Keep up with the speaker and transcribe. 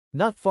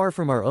Not far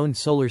from our own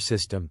solar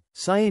system,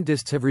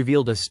 scientists have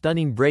revealed a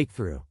stunning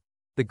breakthrough,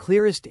 the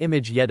clearest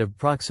image yet of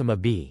Proxima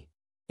B,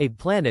 a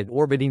planet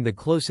orbiting the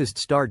closest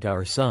star to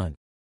our Sun.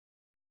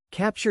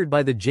 Captured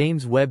by the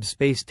James Webb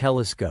Space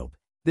Telescope,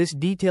 this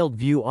detailed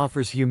view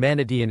offers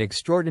humanity an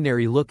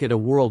extraordinary look at a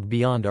world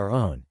beyond our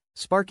own,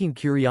 sparking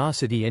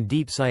curiosity and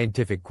deep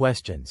scientific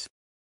questions.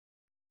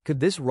 Could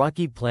this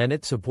rocky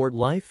planet support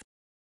life?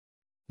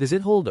 Does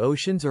it hold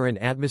oceans or an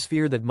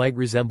atmosphere that might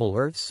resemble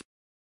Earth's?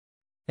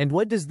 And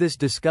what does this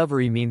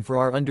discovery mean for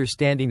our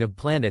understanding of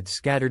planets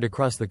scattered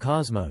across the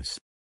cosmos?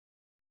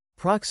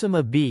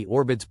 Proxima B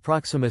orbits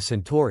Proxima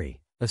Centauri,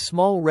 a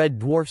small red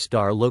dwarf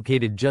star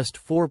located just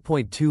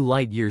 4.2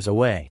 light-years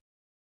away.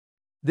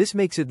 This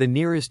makes it the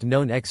nearest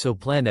known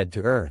exoplanet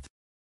to Earth.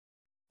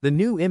 The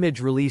new image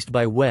released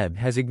by Webb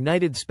has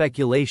ignited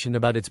speculation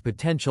about its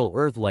potential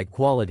Earth-like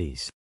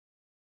qualities.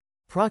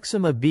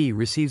 Proxima B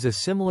receives a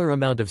similar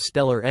amount of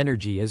stellar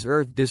energy as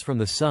Earth does from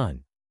the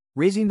Sun,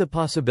 raising the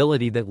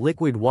possibility that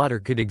liquid water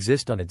could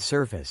exist on its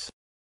surface.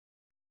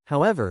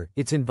 However,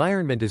 its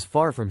environment is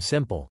far from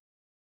simple.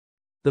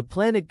 The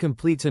planet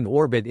completes an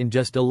orbit in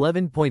just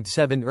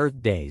 11.7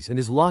 Earth days and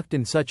is locked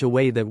in such a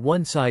way that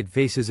one side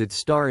faces its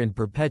star in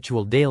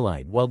perpetual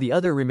daylight while the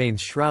other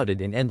remains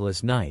shrouded in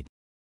endless night.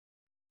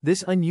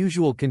 This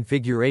unusual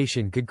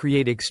configuration could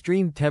create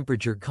extreme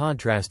temperature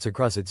contrasts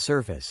across its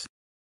surface.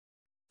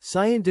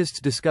 Scientists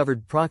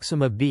discovered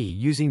Proxima B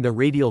using the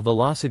radial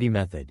velocity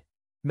method,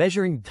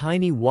 measuring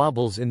tiny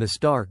wobbles in the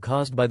star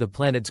caused by the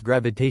planet's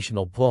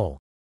gravitational pull.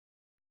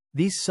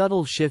 These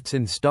subtle shifts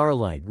in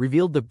starlight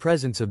revealed the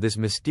presence of this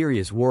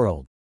mysterious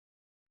world.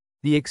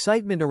 The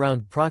excitement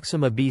around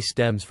Proxima B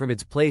stems from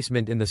its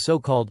placement in the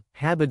so-called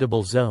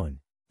habitable zone,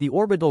 the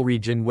orbital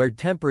region where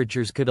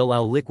temperatures could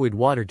allow liquid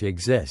water to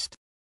exist.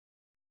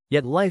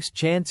 Yet life's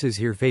chances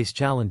here face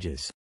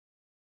challenges.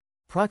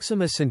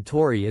 Proxima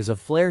Centauri is a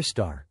flare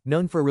star,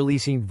 known for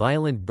releasing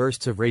violent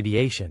bursts of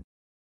radiation.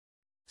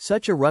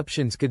 Such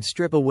eruptions could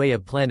strip away a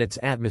planet's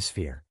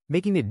atmosphere,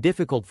 making it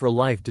difficult for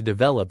life to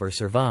develop or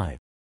survive.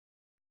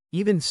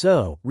 Even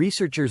so,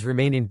 researchers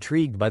remain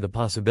intrigued by the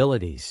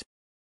possibilities.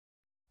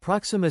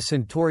 Proxima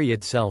Centauri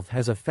itself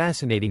has a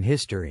fascinating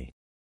history.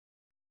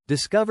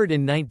 Discovered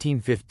in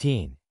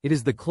 1915, it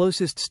is the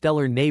closest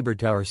stellar neighbor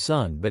to our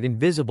Sun but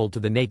invisible to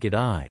the naked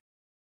eye.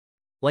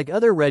 Like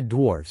other red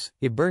dwarfs,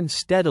 it burns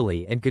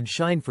steadily and could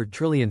shine for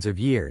trillions of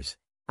years,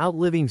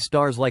 outliving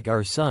stars like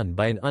our Sun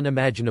by an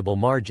unimaginable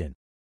margin.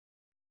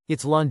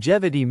 Its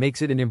longevity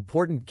makes it an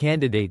important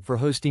candidate for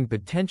hosting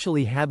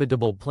potentially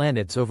habitable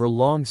planets over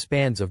long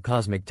spans of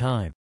cosmic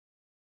time.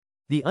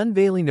 The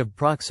unveiling of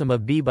Proxima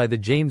B by the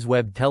James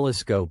Webb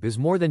Telescope is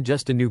more than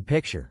just a new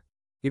picture.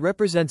 It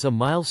represents a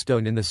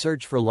milestone in the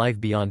search for life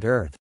beyond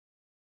Earth.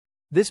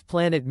 This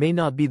planet may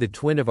not be the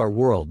twin of our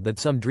world that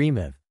some dream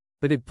of,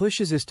 but it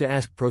pushes us to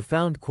ask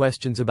profound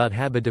questions about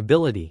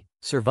habitability,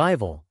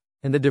 survival,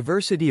 and the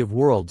diversity of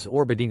worlds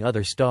orbiting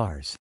other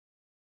stars.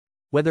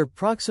 Whether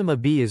Proxima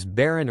B is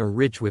barren or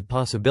rich with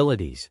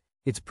possibilities,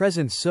 its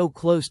presence so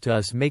close to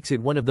us makes it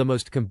one of the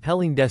most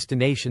compelling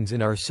destinations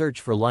in our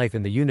search for life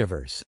in the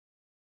universe.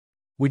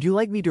 Would you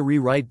like me to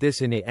rewrite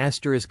this in a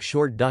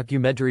short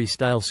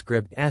documentary-style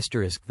script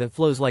that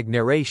flows like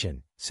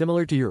narration,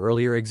 similar to your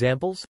earlier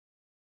examples?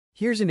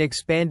 Here's an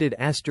expanded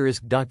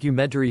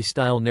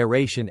documentary-style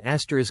narration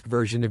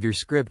version of your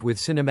script with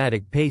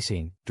cinematic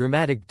pacing,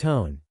 dramatic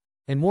tone,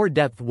 and more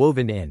depth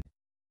woven in.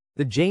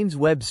 The James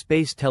Webb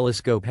Space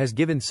Telescope has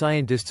given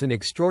scientists an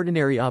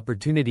extraordinary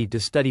opportunity to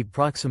study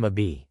Proxima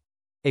B,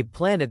 a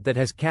planet that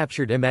has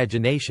captured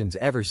imaginations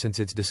ever since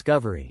its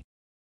discovery.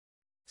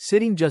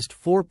 Sitting just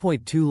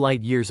 4.2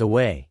 light-years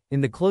away,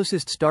 in the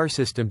closest star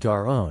system to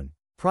our own,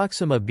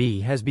 Proxima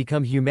B has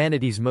become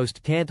humanity's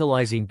most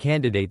tantalizing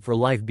candidate for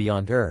life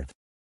beyond Earth.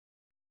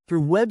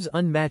 Through Webb's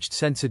unmatched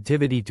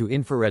sensitivity to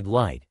infrared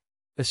light,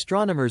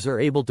 astronomers are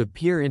able to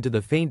peer into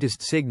the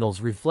faintest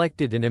signals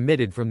reflected and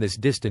emitted from this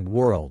distant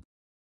world.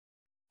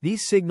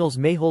 These signals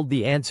may hold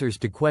the answers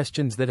to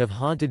questions that have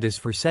haunted us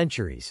for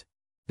centuries.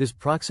 Does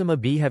Proxima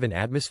B have an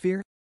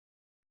atmosphere?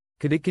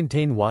 Could it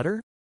contain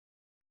water?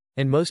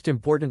 And most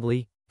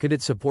importantly, could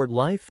it support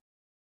life?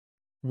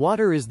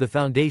 Water is the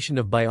foundation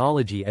of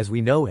biology as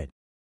we know it.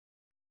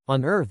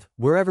 On Earth,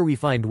 wherever we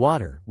find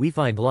water, we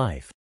find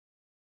life.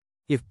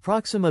 If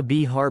Proxima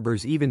B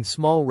harbors even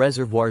small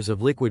reservoirs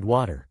of liquid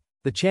water,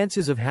 the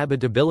chances of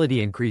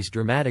habitability increase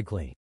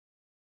dramatically.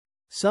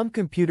 Some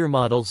computer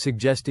models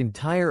suggest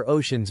entire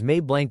oceans may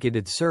blanket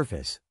its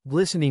surface,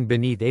 glistening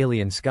beneath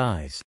alien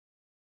skies.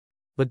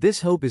 But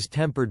this hope is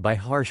tempered by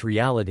harsh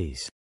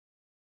realities.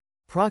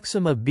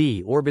 Proxima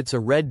B orbits a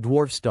red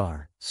dwarf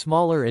star,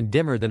 smaller and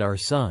dimmer than our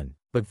Sun,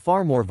 but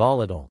far more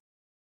volatile.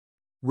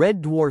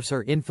 Red dwarfs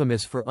are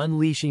infamous for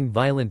unleashing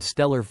violent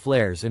stellar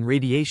flares and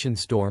radiation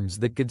storms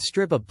that could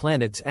strip a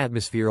planet's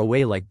atmosphere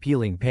away like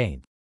peeling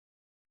paint.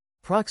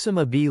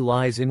 Proxima B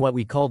lies in what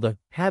we call the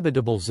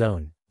habitable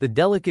zone, the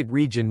delicate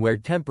region where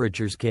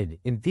temperatures could,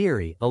 in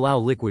theory, allow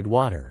liquid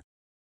water.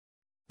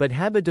 But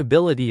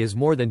habitability is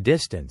more than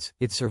distance,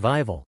 it's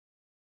survival.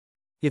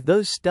 If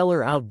those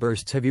stellar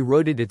outbursts have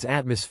eroded its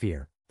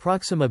atmosphere,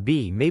 Proxima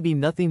B may be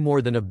nothing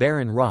more than a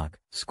barren rock,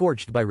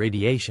 scorched by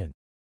radiation.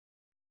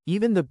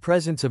 Even the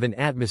presence of an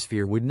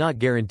atmosphere would not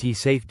guarantee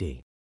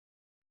safety.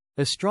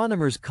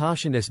 Astronomers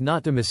caution us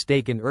not to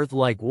mistake an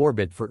Earth-like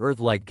orbit for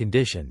Earth-like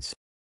conditions.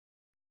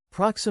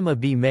 Proxima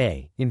B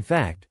may, in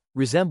fact,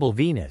 resemble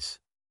Venus,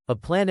 a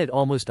planet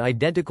almost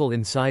identical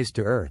in size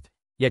to Earth,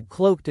 yet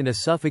cloaked in a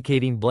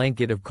suffocating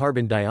blanket of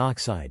carbon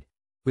dioxide,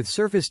 with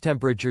surface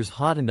temperatures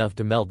hot enough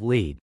to melt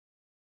lead.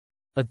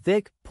 A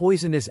thick,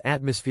 poisonous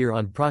atmosphere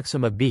on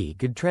Proxima B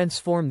could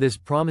transform this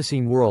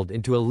promising world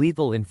into a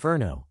lethal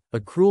inferno, a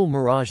cruel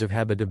mirage of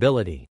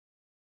habitability.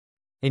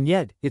 And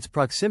yet, its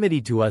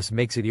proximity to us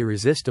makes it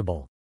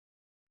irresistible.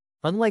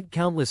 Unlike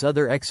countless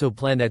other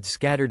exoplanets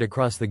scattered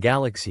across the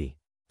galaxy,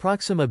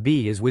 Proxima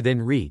B is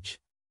within reach,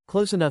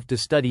 close enough to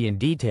study in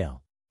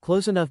detail,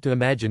 close enough to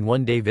imagine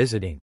one day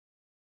visiting.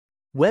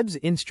 Webb's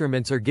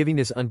instruments are giving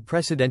us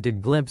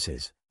unprecedented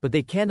glimpses, but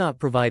they cannot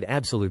provide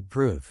absolute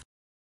proof.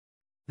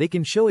 They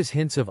can show us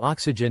hints of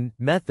oxygen,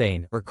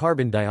 methane, or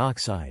carbon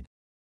dioxide.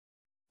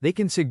 They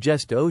can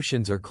suggest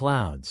oceans or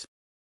clouds.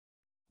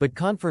 But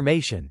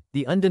confirmation,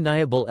 the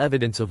undeniable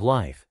evidence of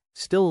life,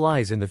 still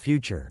lies in the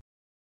future.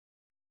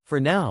 For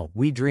now,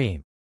 we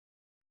dream.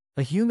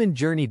 A human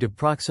journey to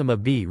Proxima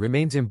B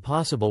remains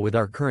impossible with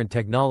our current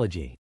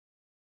technology.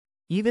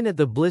 Even at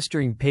the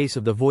blistering pace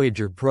of the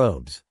Voyager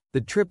probes, the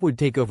trip would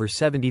take over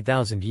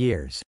 70,000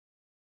 years.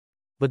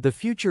 But the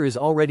future is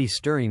already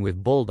stirring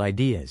with bold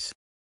ideas.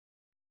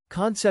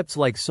 Concepts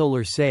like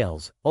solar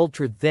sails,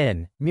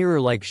 ultra-thin,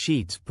 mirror-like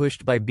sheets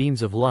pushed by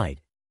beams of light,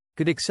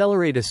 could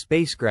accelerate a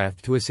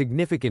spacecraft to a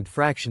significant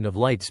fraction of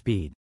light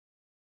speed.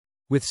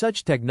 With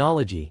such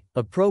technology,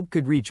 a probe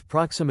could reach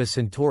Proxima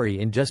Centauri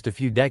in just a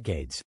few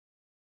decades.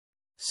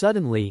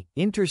 Suddenly,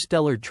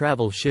 interstellar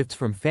travel shifts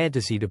from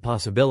fantasy to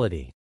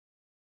possibility.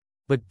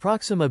 But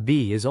Proxima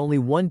B is only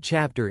one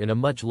chapter in a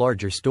much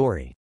larger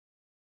story.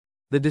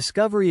 The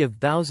discovery of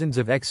thousands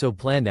of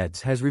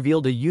exoplanets has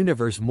revealed a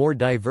universe more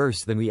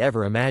diverse than we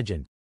ever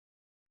imagined.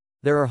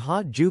 There are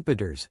hot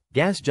Jupiters,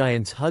 gas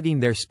giants hugging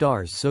their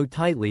stars so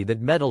tightly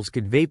that metals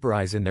could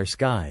vaporize in their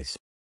skies.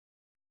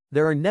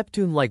 There are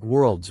Neptune-like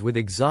worlds with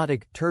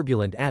exotic,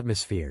 turbulent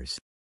atmospheres.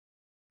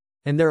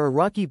 And there are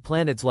rocky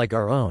planets like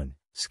our own,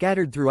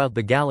 scattered throughout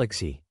the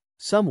galaxy,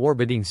 some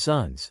orbiting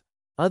suns,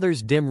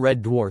 others dim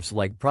red dwarfs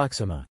like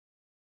Proxima.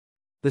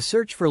 The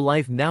search for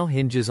life now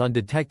hinges on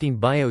detecting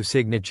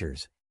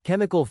biosignatures,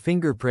 chemical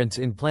fingerprints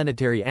in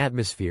planetary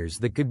atmospheres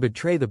that could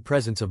betray the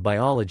presence of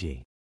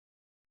biology.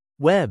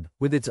 Webb,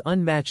 with its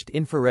unmatched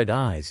infrared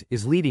eyes,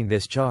 is leading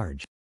this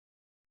charge.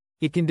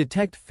 It can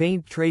detect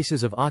faint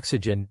traces of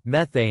oxygen,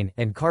 methane,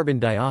 and carbon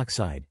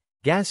dioxide,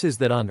 gases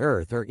that on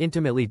Earth are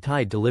intimately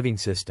tied to living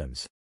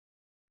systems.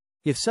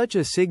 If such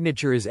a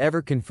signature is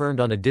ever confirmed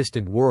on a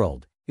distant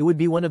world, it would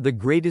be one of the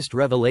greatest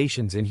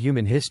revelations in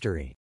human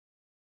history.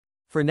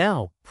 For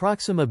now,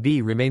 Proxima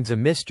B remains a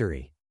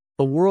mystery,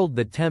 a world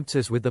that tempts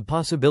us with the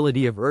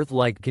possibility of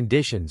Earth-like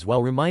conditions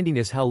while reminding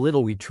us how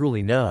little we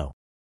truly know.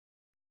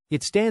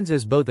 It stands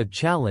as both a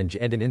challenge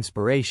and an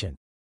inspiration.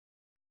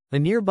 A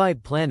nearby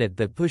planet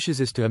that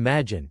pushes us to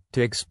imagine,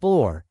 to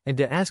explore, and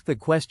to ask the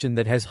question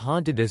that has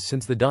haunted us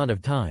since the dawn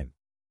of time: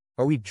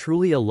 are we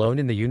truly alone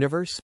in the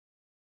universe?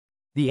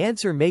 The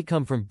answer may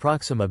come from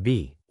Proxima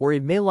B, or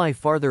it may lie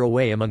farther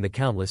away among the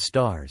countless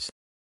stars.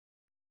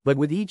 But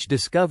with each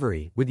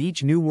discovery, with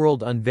each new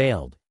world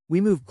unveiled,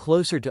 we move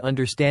closer to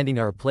understanding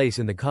our place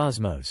in the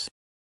cosmos.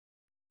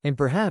 And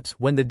perhaps,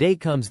 when the day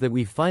comes that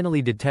we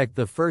finally detect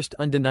the first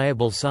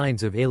undeniable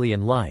signs of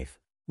alien life,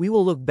 we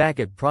will look back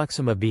at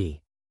Proxima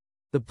B,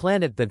 the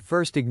planet that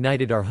first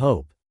ignited our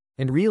hope,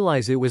 and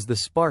realize it was the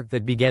spark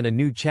that began a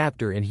new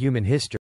chapter in human history.